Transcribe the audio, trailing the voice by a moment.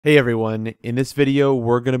Hey everyone, in this video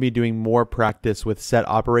we're going to be doing more practice with set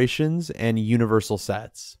operations and universal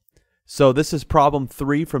sets. So this is problem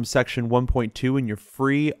 3 from section 1.2 in your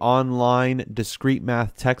free online discrete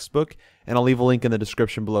math textbook, and I'll leave a link in the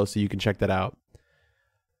description below so you can check that out.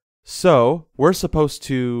 So we're supposed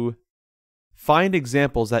to find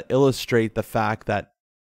examples that illustrate the fact that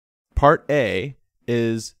part A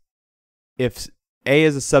is if A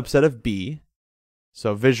is a subset of B.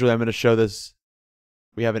 So visually I'm going to show this.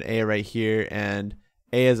 We have an A right here, and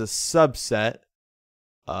A is a subset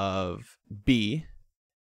of B,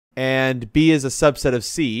 and B is a subset of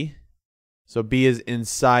C, so B is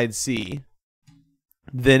inside C,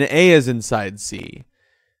 then A is inside C.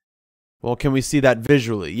 Well, can we see that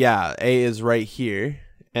visually? Yeah, A is right here,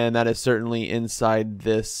 and that is certainly inside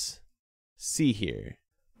this C here.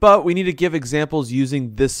 But we need to give examples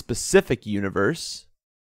using this specific universe,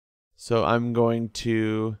 so I'm going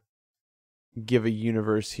to give a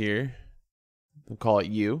universe here. We'll call it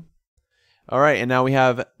U. All right, and now we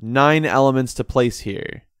have 9 elements to place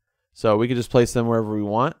here. So we can just place them wherever we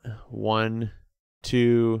want. 1,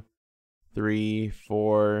 2, 3,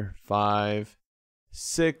 4, 5,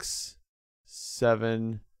 6,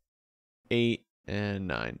 7, 8, and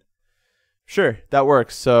 9. Sure, that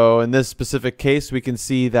works. So in this specific case, we can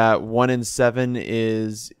see that 1 and 7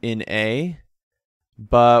 is in A,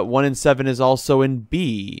 but 1 and 7 is also in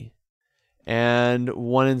B. And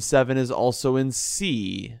 1 and 7 is also in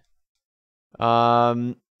C.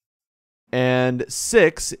 And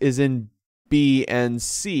 6 is in B and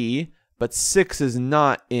C, but 6 is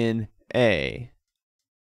not in A.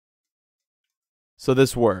 So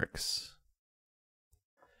this works.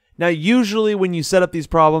 Now, usually when you set up these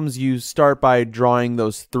problems, you start by drawing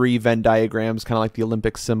those 3 Venn diagrams, kind of like the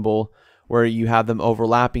Olympic symbol, where you have them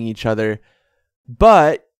overlapping each other.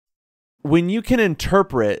 But when you can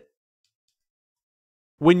interpret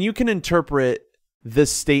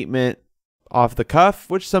this statement off the cuff,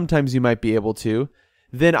 which sometimes you might be able to,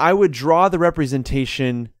 then I would draw the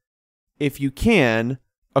representation, if you can,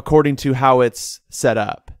 according to how it's set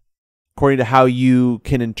up, according to how you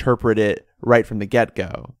can interpret it right from the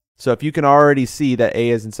get-go. So if you can already see that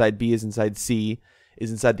A is inside B is inside C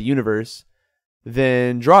is inside the universe,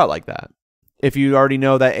 then draw it like that. If you already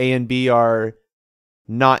know that A and B are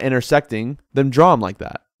not intersecting, then draw them like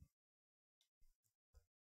that.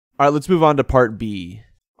 All right, let's move on to part B.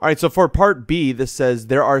 All right, so for part B, this says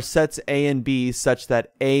there are sets A and B such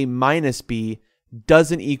that A minus B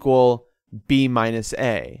doesn't equal B minus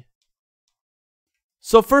A.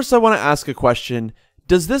 So first I want to ask a question.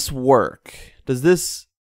 Does this work? Does this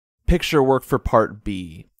picture work for part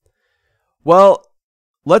B? Well,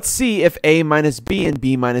 let's see if A minus B and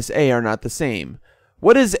B minus A are not the same.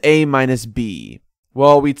 What is A minus B?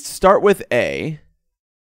 Well, we start with A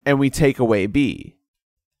and we take away B.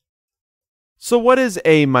 So what is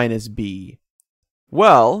A minus B?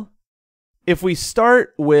 Well, if we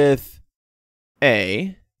start with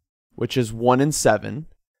A, which is 1 and 7,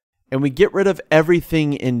 and we get rid of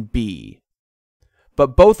everything in B,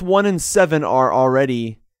 but both 1 and 7 are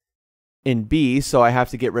already in B, so I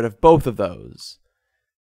have to get rid of both of those.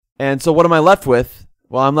 And so what am I left with?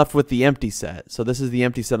 Well, I'm left with the empty set. So this is the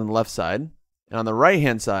empty set on the left side. And on the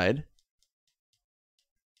right-hand side,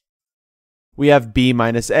 we have B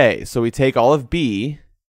minus A. So we take all of B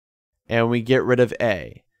and we get rid of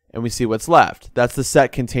A. And we see what's left. That's the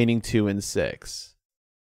set containing 2 and 6.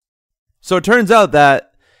 So it turns out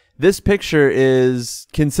that this picture is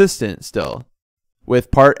consistent still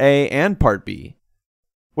with part A and part B.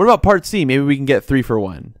 What about part C? Maybe we can get 3 for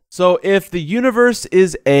 1. So if the universe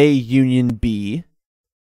is A union B,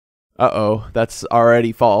 that's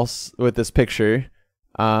already false with this picture.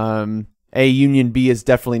 A union B is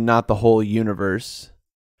definitely not the whole universe.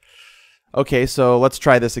 Okay, so let's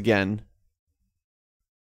try this again.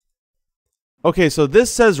 Okay, so this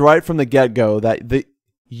says right from the get-go that the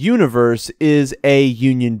universe is A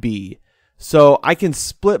union B. So I can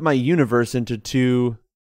split my universe into 2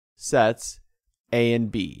 sets, A and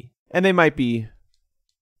B. And they might be...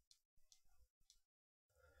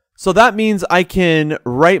 So that means I can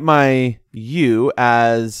write my U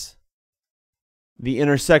as the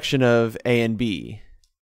intersection of A and B.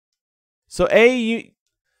 So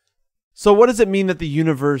So what does it mean that the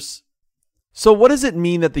universe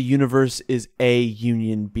is A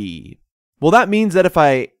union B? Well, that means that if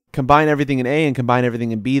I combine everything in A and combine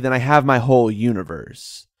everything in B, then I have my whole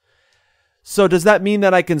universe. So does that mean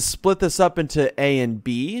that I can split this up into A and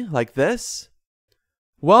B like this?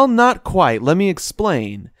 Well, not quite. Let me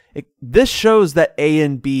explain. This shows that A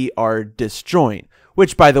and B are disjoint,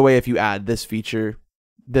 which, by the way, if you add this feature,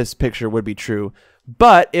 this picture would be true.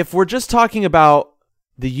 But if we're just talking about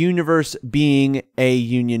the universe being A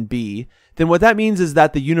union B, then what that means is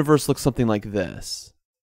that the universe looks something like this.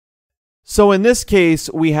 So in this case,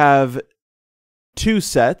 we have two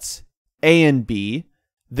sets, A and B.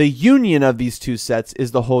 The union of these two sets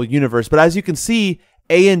is the whole universe. But as you can see,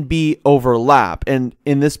 A and B overlap. And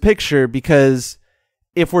in this picture, because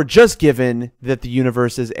if we're just given that the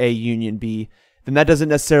universe is A union B, then that doesn't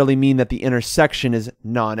necessarily mean that the intersection is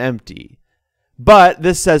non-empty. But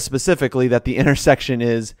this says specifically that the intersection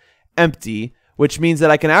is empty, which means that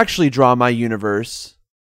I can actually draw my universe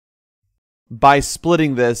by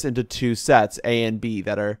splitting this into two sets, A and B,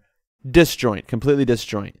 that are disjoint, completely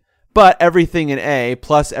disjoint. But everything in A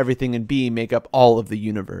plus everything in B make up all of the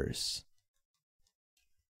universe.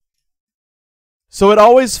 So it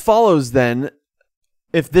always follows then,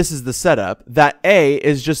 if this is the setup, that A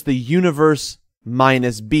is just the universe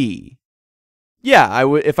minus B. Yeah,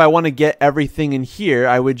 if I want to get everything in here,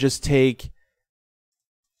 I would just take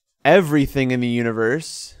everything in the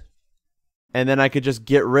universe, and then I could just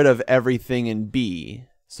get rid of everything in B.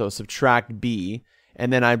 So subtract B,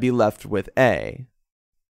 and then I'd be left with A.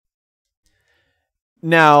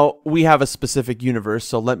 Now, we have a specific universe,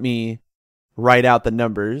 so let me write out the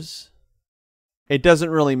numbers. It doesn't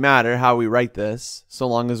really matter how we write this, so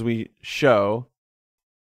long as we show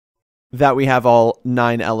that we have all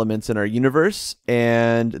 9 elements in our universe,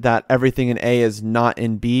 and that everything in A is not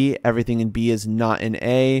in B, everything in B is not in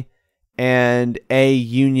A, and A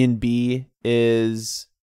union B is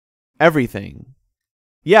everything.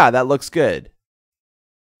 Yeah, that looks good.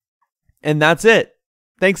 And that's it.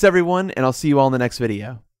 Thanks everyone, and I'll see you all in the next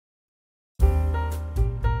video.